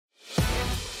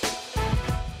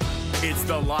It's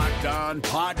the Locked On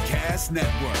Podcast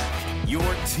Network, your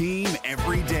team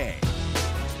every day.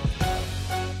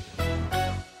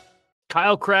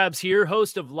 Kyle Krabs here,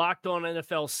 host of Locked On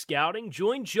NFL Scouting.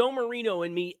 Join Joe Marino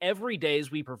and me every day as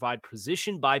we provide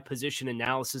position-by-position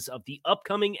analysis of the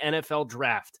upcoming NFL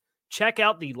Draft. Check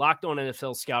out the Locked On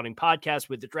NFL Scouting podcast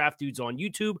with the Draft Dudes on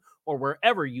YouTube or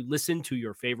wherever you listen to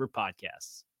your favorite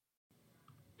podcasts.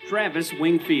 Travis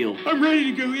Wingfield. I'm ready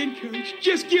to go in, Coach.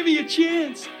 Just give me a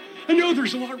chance. I know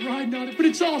there's a lot riding on it, but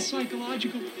it's all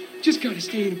psychological. Just got to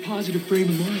stay in a positive frame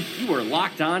of mind. You are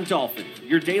Locked On Dolphins,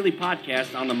 your daily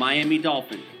podcast on the Miami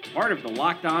Dolphins, part of the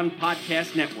Locked On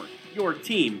Podcast Network, your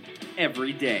team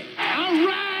every day. All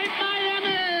right,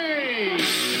 Miami!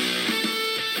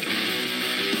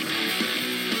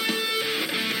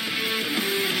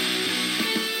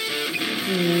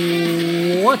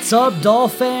 What's up,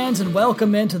 Dolphins, and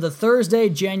welcome into the Thursday,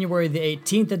 January the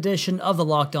 18th edition of the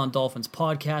Locked On Dolphins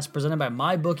podcast, presented by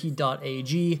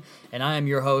MyBookie.ag, and I am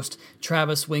your host,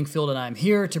 Travis Wingfield, and I'm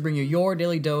here to bring you your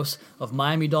daily dose of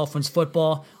Miami Dolphins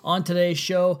football. On today's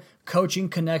show, coaching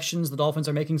connections. The Dolphins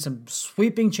are making some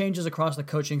sweeping changes across the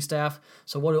coaching staff.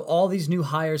 So what do all these new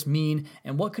hires mean,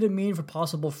 and what could it mean for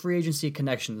possible free agency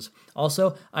connections?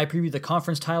 Also, I preview the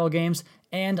conference title games,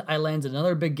 and I landed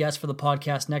another big guest for the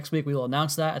podcast next week. We will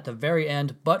announce that at the very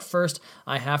end. But first,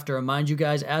 I have to remind you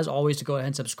guys, as always, to go ahead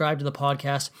and subscribe to the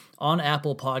podcast on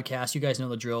Apple Podcasts. You guys know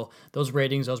the drill. Those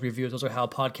ratings, those reviews, those are how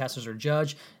podcasters are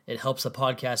judged. It helps the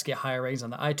podcast get higher ratings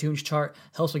on the iTunes chart,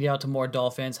 helps us get out to more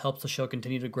Dolphins, helps the show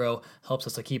continue to grow, helps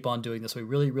us to keep on doing this. We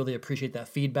really, really appreciate that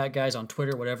feedback, guys, on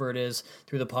Twitter, whatever it is,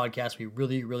 through the podcast. We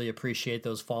really, really appreciate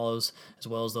those follows as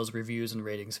well as those reviews and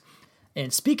ratings.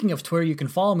 And speaking of Twitter, you can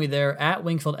follow me there at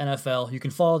Wingfield NFL. You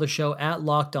can follow the show at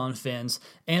Locked On Fins.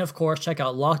 And of course, check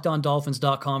out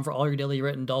LockedOnDolphins.com for all your daily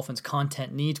written Dolphins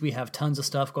content needs. We have tons of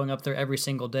stuff going up there every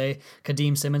single day.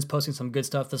 Kadeem Simmons posting some good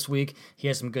stuff this week. He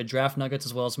has some good draft nuggets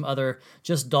as well as some other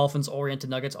just Dolphins-oriented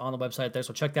nuggets on the website there,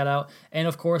 so check that out. And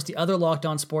of course, the other Locked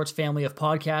On Sports family of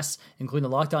podcasts, including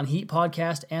the Locked On Heat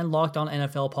podcast and Locked On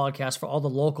NFL podcast for all the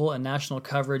local and national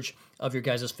coverage of your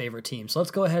guys' favorite team. So let's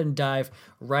go ahead and dive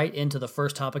right into the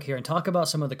first topic here and talk about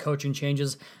some of the coaching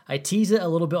changes. I teased it a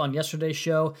little bit on yesterday's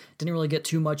show. Didn't really get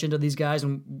too much into these guys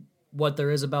and what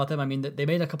there is about them. I mean, they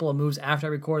made a couple of moves after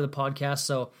I recorded the podcast,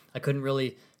 so I couldn't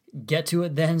really get to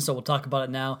it then, so we'll talk about it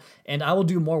now. And I will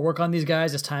do more work on these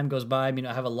guys as time goes by. I mean,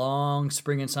 I have a long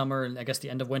spring and summer and I guess the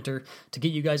end of winter to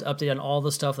get you guys updated on all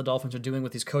the stuff the Dolphins are doing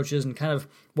with these coaches and kind of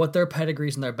what their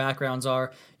pedigrees and their backgrounds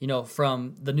are, you know,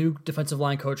 from the new defensive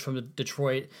line coach from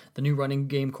Detroit, the new running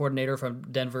game coordinator from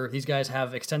Denver. These guys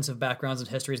have extensive backgrounds and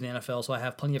histories in the NFL, so I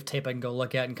have plenty of tape I can go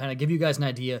look at and kind of give you guys an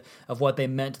idea of what they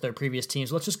meant to their previous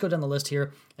teams. So let's just go down the list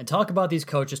here and talk about these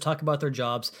coaches, talk about their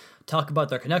jobs, talk about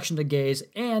their connection to Gaze,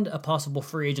 and a possible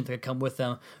free agent that could come with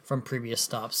them from previous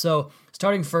stops. So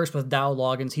starting first with Dow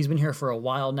Loggins, he's been here for a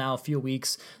while now, a few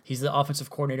weeks. He's the offensive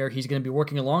coordinator. He's going to be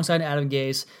working alongside Adam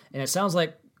Gaze, and it sounds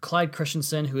like Clyde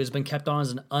Christensen, who has been kept on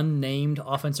as an unnamed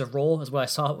offensive role, is what I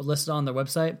saw listed on their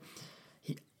website.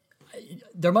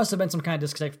 There must have been some kind of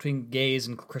disconnect between Gaze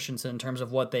and Christensen in terms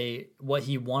of what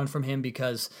he wanted from him,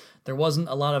 because there wasn't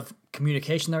a lot of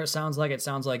communication there. It sounds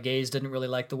like Gaze didn't really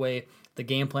like the way the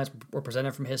game plans were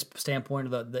presented from his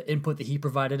standpoint, or the input that he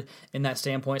provided in that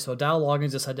standpoint. So Dow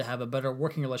Loggins decided to have a better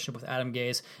working relationship with Adam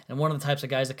Gaze, and one of the types of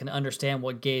guys that can understand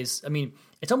what Gaze, I mean,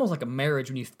 it's almost like a marriage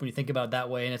when you think about it that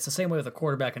way, and it's the same way with a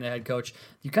quarterback and a head coach.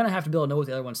 You kind of have to be able to know what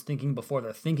the other one's thinking before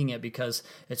they're thinking it, because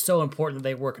it's so important that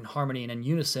they work in harmony and in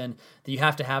unison that you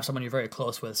have to have someone you're very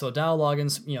close with. So Dow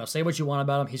Loggins, you know, say what you want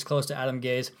about him. He's close to Adam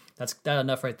Gaze. That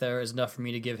enough right there is enough for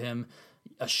me to give him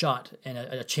a shot and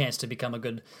a chance to become a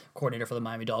good coordinator for the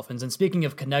Miami Dolphins. And speaking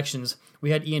of connections,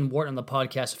 we had Ian Wharton on the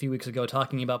podcast a few weeks ago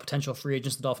talking about potential free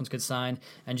agents the Dolphins could sign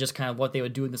and just kind of what they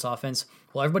would do in this offense.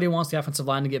 Well, everybody wants the offensive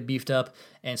line to get beefed up.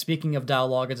 And speaking of Dow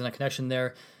Loggins and a connection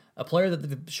there, a player that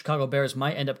the Chicago Bears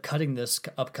might end up cutting this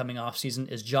upcoming offseason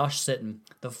is Josh Sitton,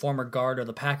 the former guard of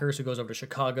the Packers who goes over to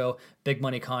Chicago, big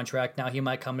money contract. Now he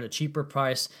might come at a cheaper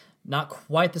price. Not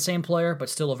quite the same player, but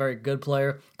still a very good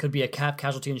player. Could be a cap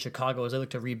casualty in Chicago as they look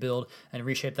to rebuild and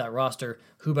reshape that roster.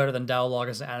 Who better than Dow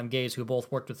Loggins and Adam Gaze, who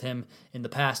both worked with him in the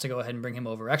past, to go ahead and bring him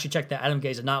over? Actually, check that. Adam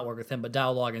Gaze did not work with him, but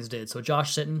Dow Loggins did. So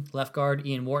Josh Sitton, left guard.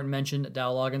 Ian Wharton mentioned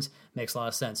Dow Loggins. Makes a lot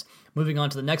of sense. Moving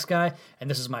on to the next guy, and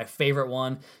this is my favorite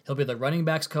one. He'll be the running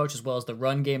backs coach as well as the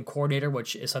run game coordinator,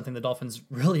 which is something the Dolphins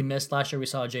really missed last year. We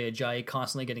saw Jay Ajayi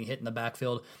constantly getting hit in the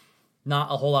backfield.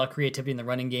 Not a whole lot of creativity in the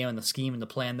running game and the scheme and the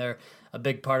plan there. A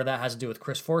big part of that has to do with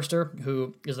Chris Forster,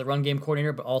 who is the run game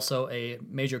coordinator, but also a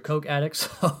major coke addict.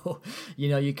 So,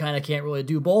 you kind of can't really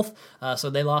do both. So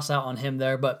they lost out on him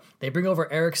there, but they bring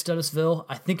over Eric Studesville.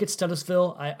 I think it's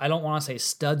Studesville. I don't want to say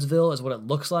Studsville is what it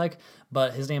looks like,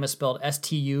 but his name is spelled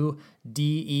Studesvill,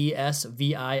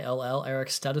 Eric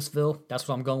Studesville. That's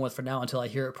what I'm going with for now until I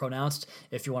hear it pronounced.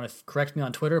 If you want to correct me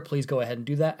on Twitter, please go ahead and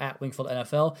do that at Wingfield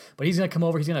NFL. But he's going to come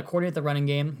over. He's going to coordinate the running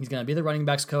game. He's going to be the running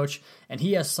backs coach, and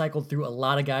he has cycled through a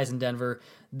lot of guys in Denver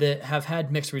that have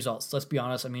had mixed results. Let's be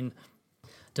honest. I mean,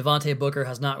 Devontae Booker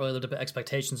has not really lived up to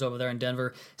expectations over there in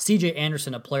Denver. C.J.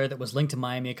 Anderson, a player that was linked to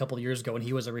Miami a couple of years ago when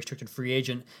he was a restricted free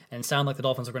agent, and it sounded like the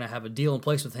Dolphins were going to have a deal in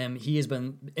place with him. He has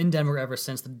been in Denver ever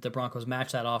since the Broncos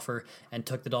matched that offer and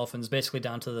took the Dolphins basically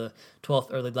down to the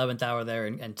 12th or the 11th hour there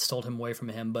and stole him away from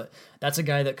him. But that's a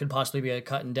guy that could possibly be a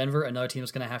cut in Denver. Another team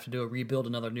is going to have to do a rebuild,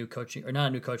 another new coaching, or not a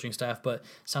new coaching staff, but it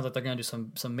sounds like they're going to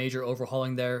do some major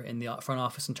overhauling there in the front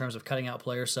office in terms of cutting out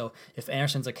players. So if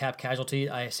Anderson's a cap casualty,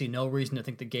 I see no reason to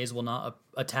think the Gays will not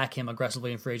attack him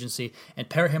aggressively in free agency and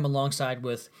pair him alongside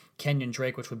with Kenyon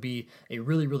Drake, which would be a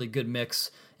really, really good mix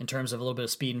in terms of a little bit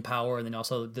of speed and power, and then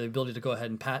also the ability to go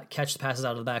ahead and catch the passes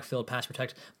out of the backfield, pass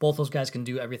protect. Both those guys can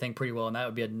do everything pretty well, and that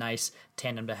would be a nice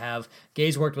tandem to have.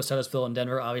 Gaze worked with Studesville in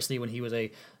Denver, obviously, when he was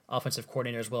a offensive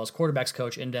coordinator as well as quarterbacks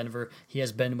coach in Denver. He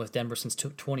has been with Denver since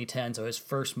 2010, so his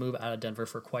first move out of Denver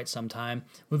for quite some time.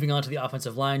 Moving on to the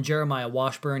offensive line, Jeremiah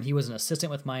Washburn. He was an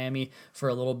assistant with Miami for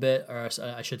a little bit, or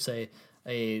I should say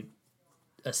a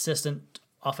assistant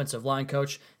offensive line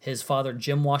coach. His father,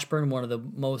 Jim Washburn, one of the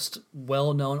most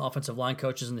well-known offensive line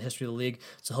coaches in the history of the league.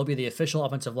 So he'll be the official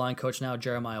offensive line coach now,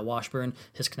 Jeremiah Washburn.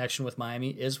 His connection with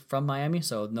Miami is from Miami,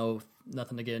 so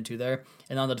nothing to get into there.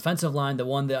 And on the defensive line, the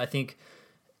one that I think,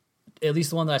 at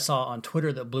least the one that I saw on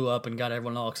Twitter that blew up and got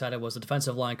everyone all excited, was the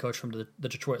defensive line coach from the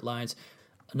Detroit Lions.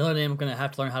 Another name I'm going to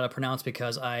have to learn how to pronounce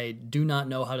because I do not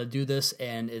know how to do this,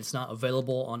 and it's not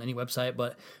available on any website,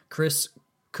 but Chris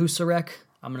Kusarek,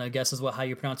 I'm going to guess is how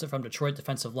you pronounce it, from Detroit,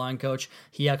 defensive line coach.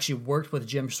 He actually worked with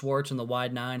Jim Schwartz in the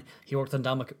wide nine. He worked with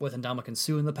Ndamukong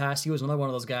Suh in the past. He was another one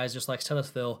of those guys, just like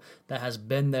Studesville, that has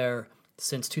been there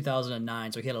since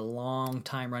 2009, so he had a long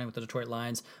time running with the Detroit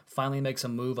Lions. Finally makes a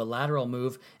lateral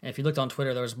move, and if you looked on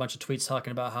Twitter, there was a bunch of tweets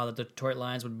talking about how the Detroit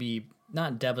Lions would be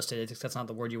not devastated, because that's not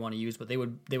the word you want to use, but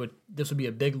this would be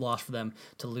a big loss for them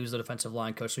to lose the defensive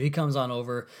line coach. So he comes on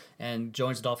over and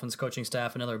joins the Dolphins coaching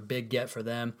staff, another big get for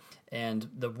them. And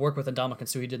the work with Ndamukong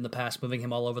Suh he did in the past, moving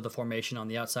him all over the formation on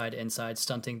the outside, inside,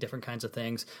 stunting, different kinds of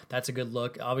things. That's a good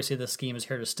look. Obviously, the scheme is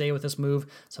here to stay with this move,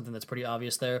 something that's pretty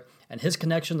obvious there. And his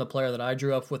connection, the player that I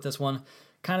drew up with this one,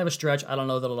 kind of a stretch. I don't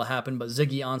know that it'll happen, but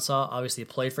Ziggy Ansah obviously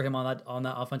played for him on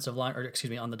that offensive line,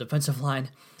 on the defensive line.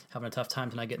 Having a tough time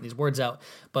tonight getting these words out.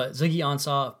 But Ziggy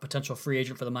Ansah, potential free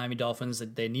agent for the Miami Dolphins.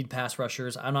 They need pass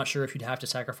rushers. I'm not sure if you'd have to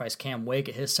sacrifice Cam Wake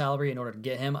at his salary in order to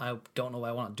get him. I don't know why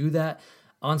I want to do that.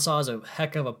 Ansah is a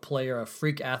heck of a player, a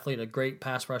freak athlete, a great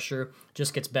pass rusher,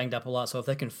 just gets banged up a lot. So if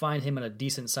they can find him at a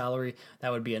decent salary,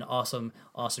 that would be an awesome,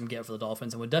 awesome get for the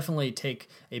Dolphins and would definitely take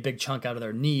a big chunk out of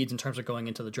their needs in terms of going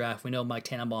into the draft. We know Mike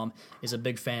Tannenbaum is a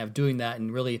big fan of doing that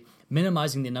and really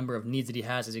minimizing the number of needs that he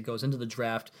has as he goes into the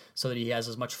draft so that he has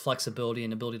as much flexibility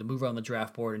and ability to move around the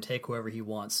draft board and take whoever he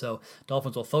wants. So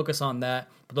Dolphins will focus on that.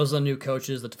 But those are the new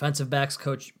coaches. The defensive backs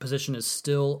coach position is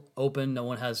still open. No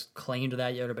one has claimed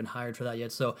that yet or been hired for that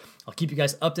yet. So I'll keep you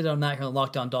guys updated on that here on the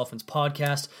Locked On Dolphins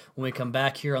podcast. When we come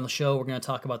back here on the show, we're going to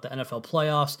talk about the NFL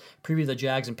playoffs, preview the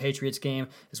Jags and Patriots game,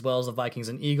 as well as the Vikings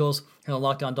and Eagles here on the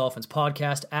Locked On Dolphins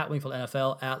podcast at Wingfield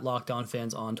NFL, at Locked On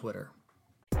Fans on Twitter.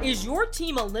 Is your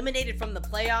team eliminated from the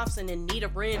playoffs and in need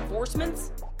of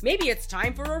reinforcements? Maybe it's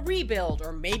time for a rebuild,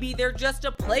 or maybe they're just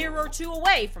a player or two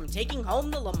away from taking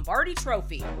home the Lombardi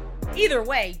Trophy. Either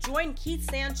way, join Keith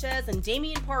Sanchez and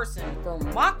Damian Parson for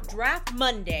Mock Draft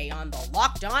Monday on the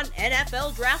Locked On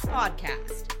NFL Draft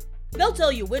Podcast. They'll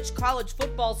tell you which college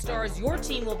football stars your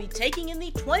team will be taking in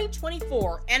the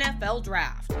 2024 NFL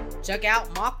Draft. Check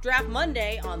out Mock Draft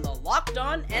Monday on the Locked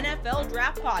On NFL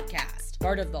Draft Podcast,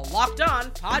 part of the Locked On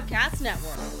Podcast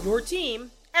Network, your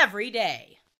team every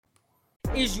day.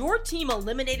 Is your team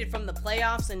eliminated from the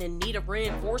playoffs and in need of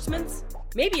reinforcements?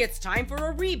 Maybe it's time for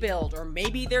a rebuild, or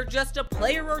maybe they're just a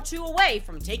player or two away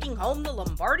from taking home the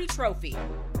Lombardi Trophy.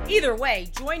 Either way,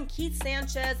 join Keith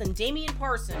Sanchez and Damian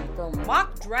Parson for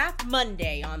Mock Draft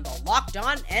Monday on the Locked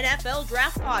On NFL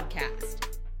Draft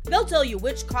Podcast. They'll tell you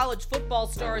which college football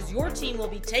stars your team will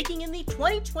be taking in the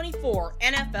 2024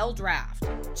 NFL Draft.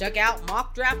 Check out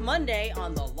Mock Draft Monday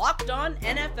on the Locked On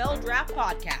NFL Draft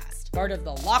Podcast, part of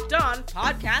the Locked On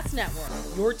Podcast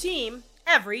Network, your team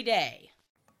every day.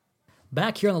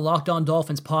 Back here on the Locked On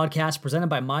Dolphins podcast, presented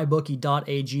by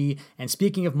MyBookie.ag. And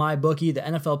speaking of MyBookie, the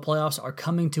NFL playoffs are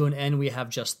coming to an end. We have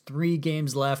just 3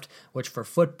 games left, which for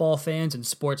football fans and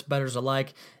sports bettors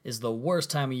alike is the worst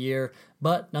time of year.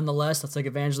 But nonetheless, let's take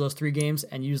advantage of those 3 games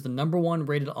and use the #1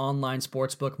 rated online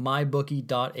sportsbook,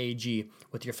 MyBookie.ag.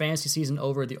 With your fantasy season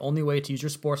over, the only way to use your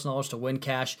sports knowledge to win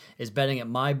cash is betting at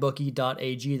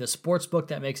MyBookie.ag, the sportsbook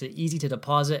that makes it easy to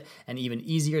deposit and even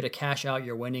easier to cash out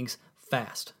your winnings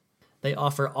fast. They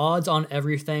offer odds on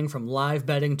everything from live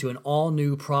betting to an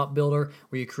all-new prop builder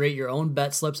where you create your own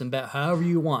bet slips and bet however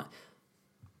you want.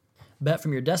 Bet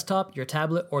from your desktop, your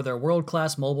tablet, or their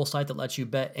world-class mobile site that lets you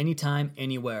bet anytime,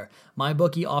 anywhere.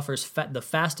 MyBookie offers the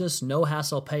fastest,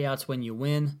 no-hassle payouts when you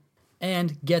win.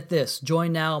 And get this,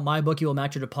 join now. MyBookie will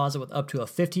match your deposit with up to a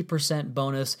 50%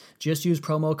 bonus. Just use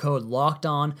promo code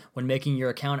LOCKEDON when making your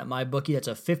account at MyBookie. That's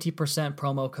a 50%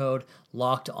 promo code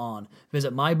LOCKEDON.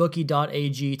 Visit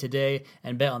MyBookie.ag today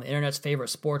and bet on the internet's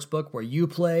favorite sportsbook where you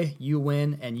play, you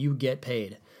win, and you get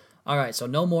paid. All right, so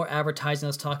no more advertising.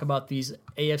 Let's talk about these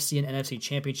AFC and NFC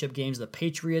championship games. The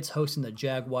Patriots hosting the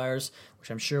Jaguars, which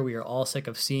I'm sure we are all sick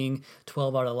of seeing.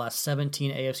 12 out of the last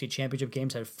 17 AFC championship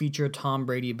games have featured Tom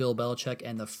Brady, Bill Belichick,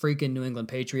 and the freaking New England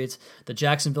Patriots. The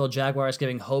Jacksonville Jaguars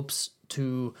giving hopes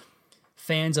to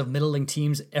fans of middling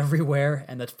teams everywhere,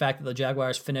 and the fact that the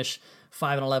Jaguars finish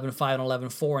 5-11,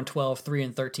 5-11, 4-12,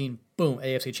 3-13, boom,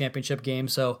 AFC Championship game.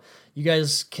 So you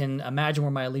guys can imagine where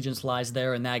my allegiance lies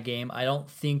there in that game. I don't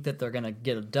think that they're going to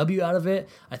get a W out of it.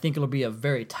 I think it'll be a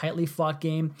very tightly fought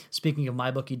game. Speaking of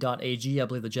MyBookie.ag, I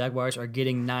believe the Jaguars are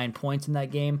getting 9 points in that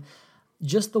game.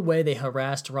 Just the way they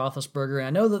harassed Roethlisberger, and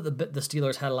I know that the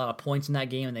Steelers had a lot of points in that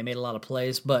game and they made a lot of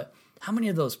plays, but how many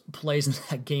of those plays in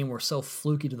that game were so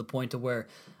fluky to the point to where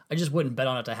I just wouldn't bet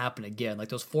on it to happen again? Like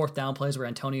those 4th down plays where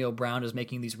Antonio Brown is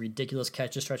making these ridiculous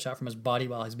catches stretched out from his body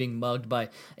while he's being mugged by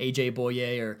A.J.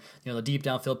 Boye, or the deep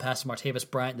downfield pass to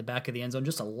Martavis Bryant in the back of the end zone.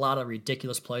 Just a lot of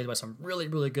ridiculous plays by some really,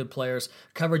 really good players.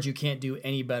 Coverage you can't do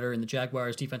any better, and the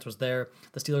Jaguars defense was there.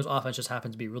 The Steelers offense just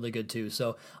happens to be really good too.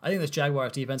 So I think this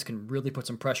Jaguars defense can really put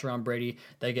some pressure on Brady.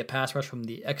 They get pass rush from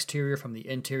the exterior, from the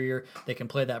interior. They can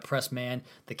play that press man.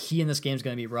 The key in this game is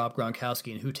going to be Rob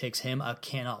Gronkowski, and who takes him. I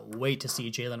cannot wait to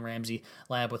see Jalen Ramsey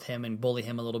line up with him and bully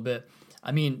him a little bit.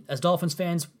 I mean, as Dolphins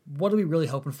fans, what are we really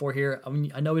hoping for here? I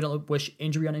mean, I know we don't wish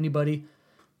injury on anybody,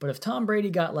 but if Tom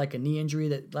Brady got like a knee injury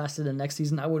that lasted the next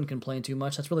season, I wouldn't complain too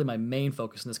much. That's really my main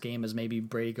focus in this game, is maybe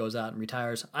Brady goes out and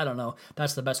retires. I don't know.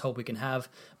 That's the best hope we can have.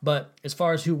 But as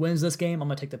far as who wins this game, I'm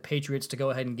going to take the Patriots to go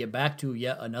ahead and get back to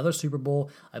yet another Super Bowl.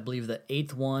 I believe the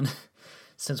 8th one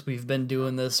since we've been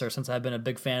doing this, or since I've been a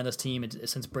big fan of this team,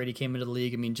 since Brady came into the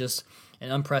league. I mean, just an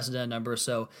unprecedented number.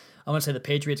 So I'm going to say the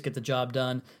Patriots get the job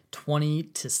done,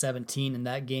 20-17 in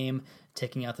that game,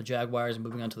 taking out the Jaguars and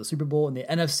moving on to the Super Bowl. In the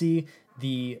NFC,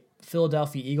 the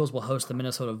Philadelphia Eagles will host the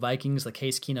Minnesota Vikings, the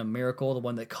Case Keenum miracle, the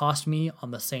one that cost me on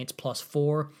the Saints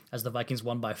 +4, as the Vikings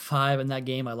won by 5 in that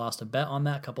game. I lost a bet on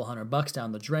that, a couple $100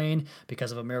 down the drain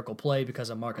because of a miracle play,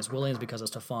 because of Marcus Williams, because of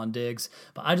Stephon Diggs.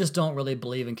 But I just don't really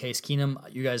believe in Case Keenum.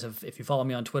 You guys have, if you follow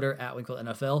me on Twitter,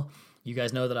 @WinkleNFL, you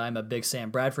guys know that I'm a big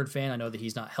Sam Bradford fan. I know that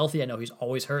he's not healthy. I know he's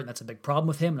always hurt, and that's a big problem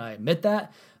with him, and I admit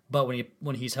that. But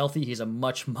when he's healthy, he's a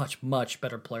much, much, much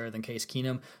better player than Case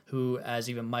Keenum, who, as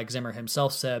even Mike Zimmer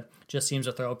himself said, just seems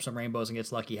to throw up some rainbows and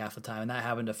gets lucky half the time. And that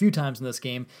happened a few times in this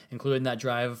game, including that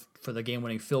drive for the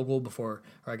game-winning field goal before,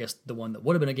 or I guess the one that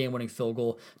would have been a game-winning field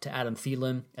goal to Adam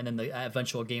Thielen, and then the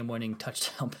eventual game-winning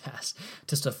touchdown pass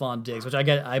to Stephon Diggs, which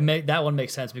that one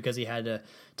makes sense because he had to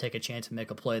take a chance and make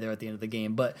a play there at the end of the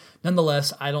game. But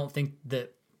nonetheless, I don't think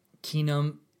that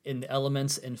Keenum in the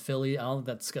elements in Philly, I don't think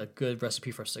that's a good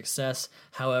recipe for success.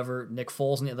 However, Nick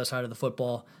Foles on the other side of the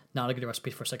football, not a good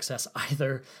recipe for success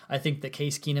either. I think that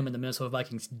Case Keenum and the Minnesota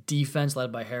Vikings defense,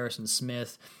 led by Harrison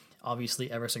Smith,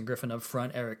 obviously Everson Griffin up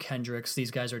front, Eric Kendricks,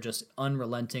 these guys are just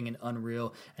unrelenting and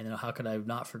unreal. And then how could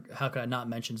I not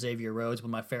mention Xavier Rhodes, one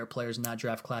of my favorite players in that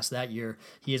draft class that year?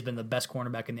 He has been the best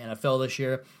cornerback in the NFL this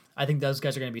year. I think those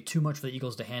guys are going to be too much for the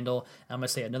Eagles to handle. And I'm going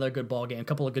to say another good ball game, a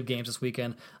couple of good games this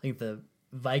weekend. I think the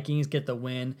Vikings get the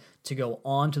win to go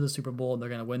on to the Super Bowl, and they're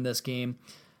going to win this game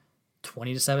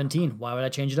 20-17. Why would I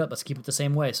change it up? Let's keep it the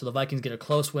same way. So the Vikings get a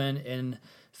close win in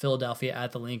Philadelphia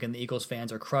at the Link, and the Eagles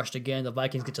fans are crushed again. The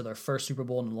Vikings get to their first Super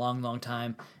Bowl in a long, long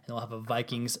time, and they'll have a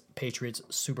Vikings-Patriots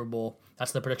Super Bowl.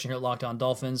 That's the prediction here at Locked On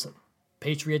Dolphins.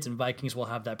 Patriots and Vikings will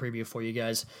have that preview for you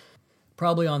guys.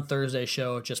 probably on Thursday's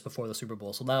show just before the Super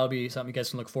Bowl. So that'll be something you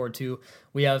guys can look forward to.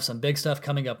 We have some big stuff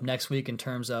coming up next week in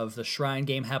terms of the Shrine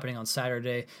game happening on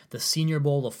Saturday, the Senior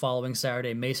Bowl the following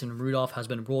Saturday. Mason Rudolph has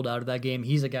been ruled out of that game.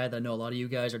 He's a guy that I know a lot of you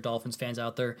guys are Dolphins fans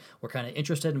out there. We're kind of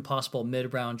interested in possible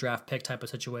mid-round draft pick type of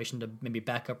situation to maybe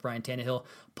back up Ryan Tannehill,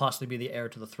 possibly be the heir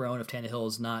to the throne if Tannehill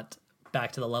is not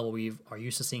back to the level we are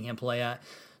used to seeing him play at.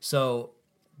 So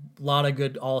a lot of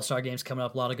good all-star games coming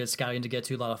up, a lot of good scouting to get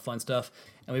to, a lot of fun stuff.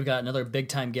 And we've got another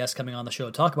big-time guest coming on the show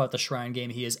to talk about the Shrine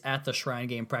game. He is at the Shrine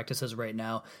game practices right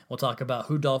now. We'll talk about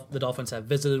who the Dolphins have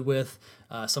visited with,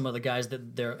 some of the guys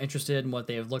that they're interested in, what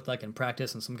they have looked like in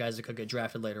practice, and some guys that could get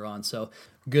drafted later on. So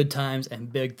good times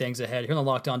and big things ahead. Here on the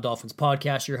Locked On Dolphins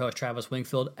podcast, your host Travis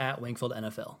Wingfield at Wingfield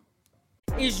NFL.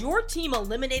 Is your team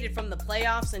eliminated from the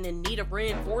playoffs and in need of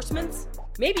reinforcements?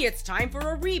 Maybe it's time for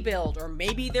a rebuild, or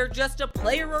maybe they're just a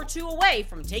player or two away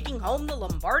from taking home the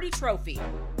Lombardi Trophy.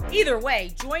 Either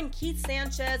way, join Keith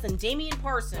Sanchez and Damian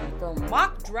Parson for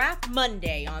Mock Draft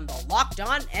Monday on the Locked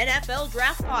On NFL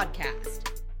Draft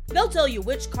Podcast. They'll tell you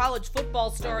which college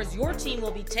football stars your team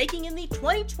will be taking in the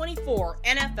 2024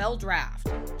 NFL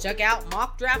Draft. Check out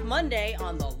Mock Draft Monday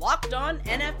on the Locked On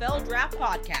NFL Draft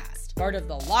Podcast, part of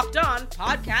the Locked On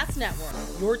Podcast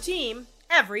Network, your team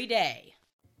every day.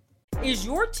 Is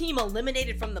your team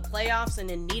eliminated from the playoffs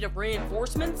and in need of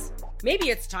reinforcements? Maybe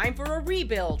it's time for a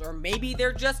rebuild, or maybe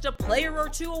they're just a player or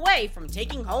two away from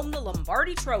taking home the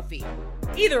Lombardi Trophy.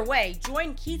 Either way,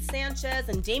 join Keith Sanchez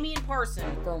and Damian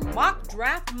Parson for Mock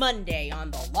Draft Monday on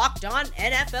the Locked On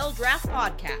NFL Draft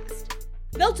Podcast.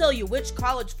 They'll tell you which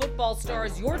college football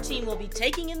stars your team will be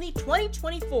taking in the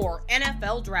 2024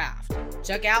 NFL Draft.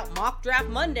 Check out Mock Draft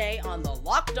Monday on the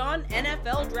Locked On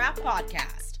NFL Draft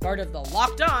Podcast, part of the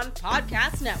Locked On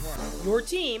Podcast Network, your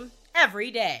team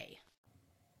every day.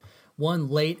 One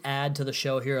late add to the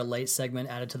show here, a late segment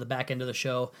added to the back end of the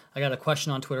show. I got a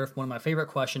question on Twitter from one of my favorite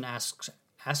question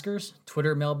askers,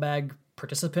 Twitter mailbag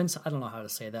participants. I don't know how to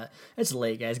say that. It's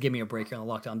late, guys. Give me a break here on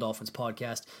the Locked On Dolphins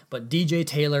podcast. But DJ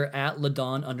Taylor at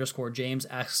ladon_James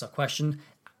asks a question.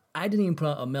 I didn't even put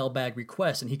out a mailbag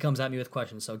request, and he comes at me with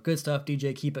questions. So good stuff,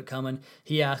 DJ. Keep it coming.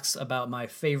 He asks about my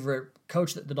favorite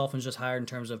coach that the Dolphins just hired in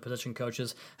terms of position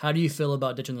coaches. How do you feel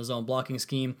about ditching the zone blocking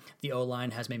scheme? The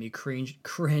O-line has made me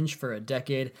cringe for a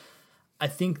decade. I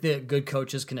think that good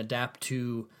coaches can adapt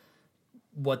to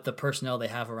what the personnel they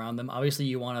have around them. Obviously,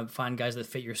 you want to find guys that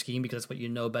fit your scheme because that's what you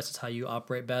know best. It's how you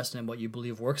operate best and what you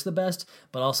believe works the best.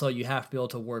 But also, you have to be able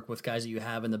to work with guys that you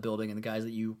have in the building and the guys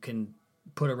that you can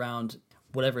put around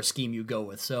whatever scheme you go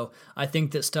with. So I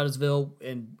think that Studesville,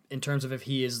 in terms of if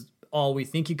he is all we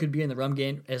think he could be in the run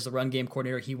game, as the run game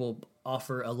coordinator, he will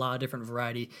offer a lot of different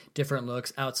variety, different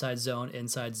looks, outside zone,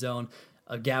 inside zone,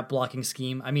 a gap blocking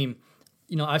scheme. I mean,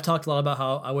 you know, I've talked a lot about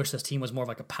how I wish this team was more of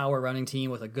like a power running team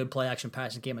with a good play action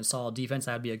passing game and solid defense.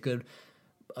 That would be a good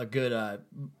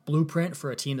blueprint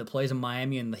for a team that plays in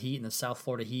Miami and the Heat and the South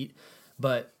Florida Heat.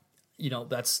 But you know,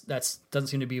 that's doesn't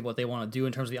seem to be what they want to do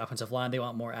in terms of the offensive line. They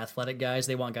want more athletic guys.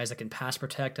 They want guys that can pass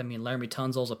protect. I mean, Laramie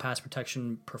Tunzel's a pass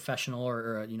protection professional,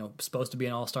 or you know, supposed to be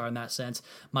an all-star in that sense.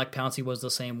 Mike Pouncey was the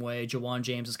same way. Jawan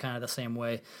James is kind of the same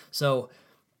way. So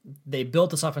they built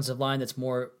this offensive line that's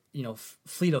more, you know,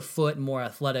 fleet of foot and more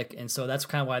athletic. And so that's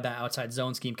kind of why that outside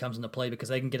zone scheme comes into play, because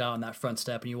they can get out on that front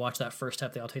step, and you watch that first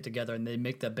step they all take together and they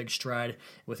make that big stride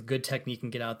with good technique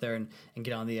and get out there and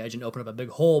get on the edge and open up a big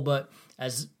hole. But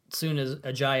as soon as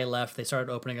Ajayi left, they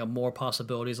started opening up more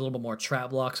possibilities, a little bit more trap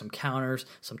blocks, some counters,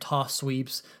 some toss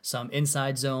sweeps, some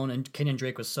inside zone, and Kenyon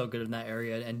Drake was so good in that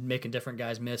area and making different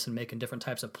guys miss and making different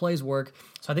types of plays work.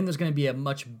 So I think there's going to be a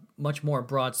much more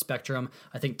broad spectrum.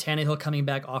 I think Tannehill coming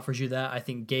back offers you that. I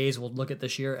think Gaze will look at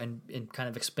this year and kind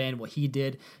of expand what he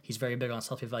did. He's very big on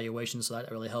self-evaluation, so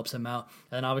that really helps him out.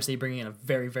 And then obviously bringing in a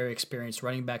very, very experienced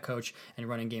running back coach and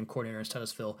running game coordinator in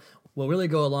Studesville will really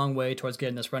go a long way towards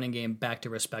getting this running game back to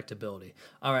respectability.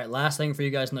 All right, last thing for you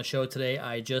guys on the show today.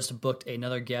 I just booked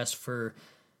another guest for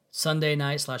Sunday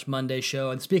night / Monday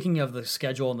show. And speaking of the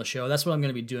schedule on the show, that's what I'm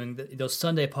going to be doing. Those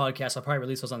Sunday podcasts, I'll probably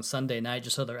release those on Sunday night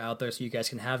just so they're out there so you guys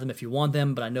can have them if you want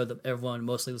them. But I know that everyone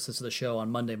mostly listens to the show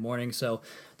on Monday morning. So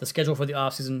the schedule for the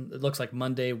offseason, it looks like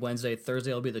Monday, Wednesday,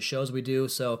 Thursday will be the shows we do.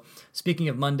 So speaking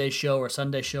of Monday show or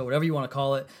Sunday show, whatever you want to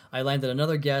call it, I landed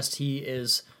another guest. He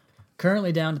is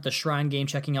currently down at the Shrine game,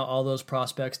 checking out all those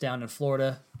prospects down in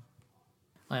Florida.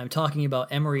 I am talking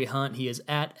about Emory Hunt. He is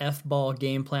at FBall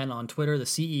Game Plan on Twitter, the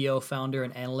CEO, founder,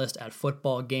 and analyst at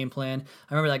Football Game Plan.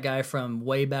 I remember that guy from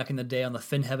way back in the day on the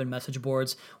Fin Heaven message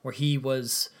boards, where he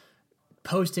was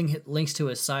posting links to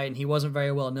his site, and he wasn't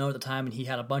very well known at the time, and he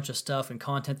had a bunch of stuff and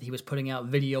content that he was putting out,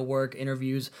 video work,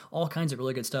 interviews, all kinds of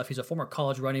really good stuff. He's a former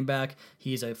college running back.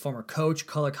 He's a former coach,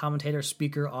 color commentator,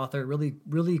 speaker, author, really,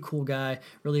 really cool guy,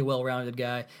 really well-rounded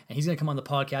guy, and he's going to come on the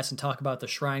podcast and talk about the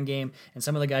Shrine Game and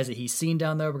some of the guys that he's seen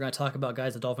down there. We're going to talk about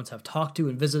guys the Dolphins have talked to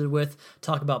and visited with,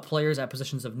 talk about players at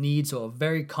positions of need, so a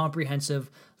very comprehensive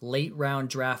late round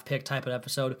draft pick type of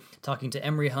episode, talking to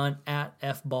Emery Hunt at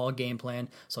F-Ball Game Plan.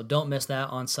 So don't miss that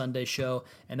on Sunday's show.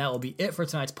 And that will be it for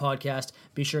tonight's podcast.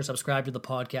 Be sure to subscribe to the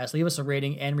podcast, leave us a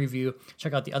rating and review.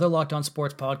 Check out the other Locked On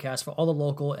Sports podcasts for all the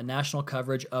local and national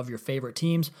coverage of your favorite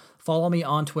teams. Follow me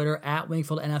on Twitter at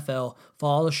Wingfield NFL.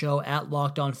 Follow the show at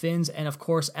Locked On Fins, and of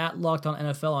course at Locked On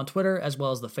NFL on Twitter, as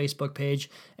well as the Facebook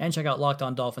page. And check out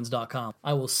LockedOnDolphins.com.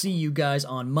 I will see you guys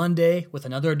on Monday with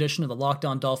another edition of the Locked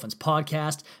On Dolphins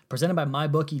podcast, presented by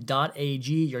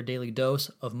MyBookie.ag, your daily dose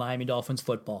of Miami Dolphins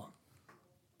football.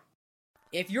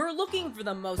 If you're looking for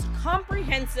the most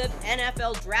comprehensive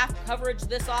NFL draft coverage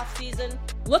this offseason,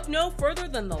 look no further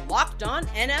than the Locked On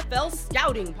NFL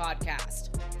Scouting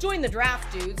Podcast. Join the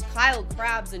draft dudes, Kyle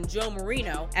Krabs and Joe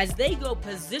Marino, as they go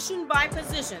position by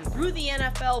position through the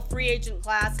NFL free agent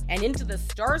class and into the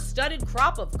star-studded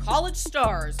crop of college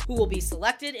stars who will be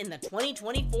selected in the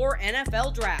 2024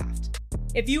 NFL Draft.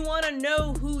 If you want to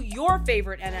know who your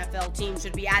favorite NFL team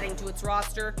should be adding to its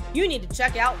roster, you need to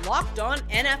check out Locked On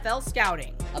NFL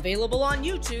Scouting, available on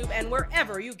YouTube and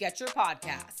wherever you get your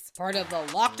podcasts. Part of the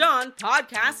Locked On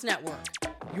Podcast Network,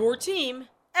 your team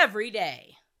every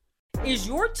day. Is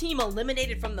your team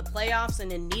eliminated from the playoffs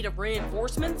and in need of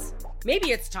reinforcements?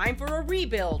 Maybe it's time for a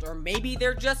rebuild, or maybe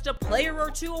they're just a player or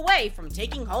two away from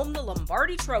taking home the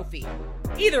Lombardi Trophy.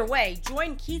 Either way,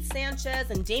 join Keith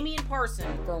Sanchez and Damian Parson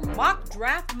for Mock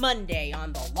Draft Monday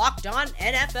on the Locked On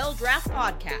NFL Draft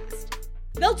Podcast.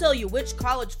 They'll tell you which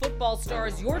college football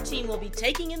stars your team will be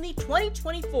taking in the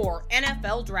 2024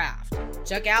 NFL Draft.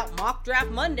 Check out Mock Draft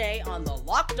Monday on the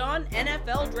Locked On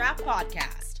NFL Draft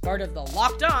Podcast, part of the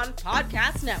Locked On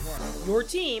Podcast Network, your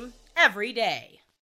team every day.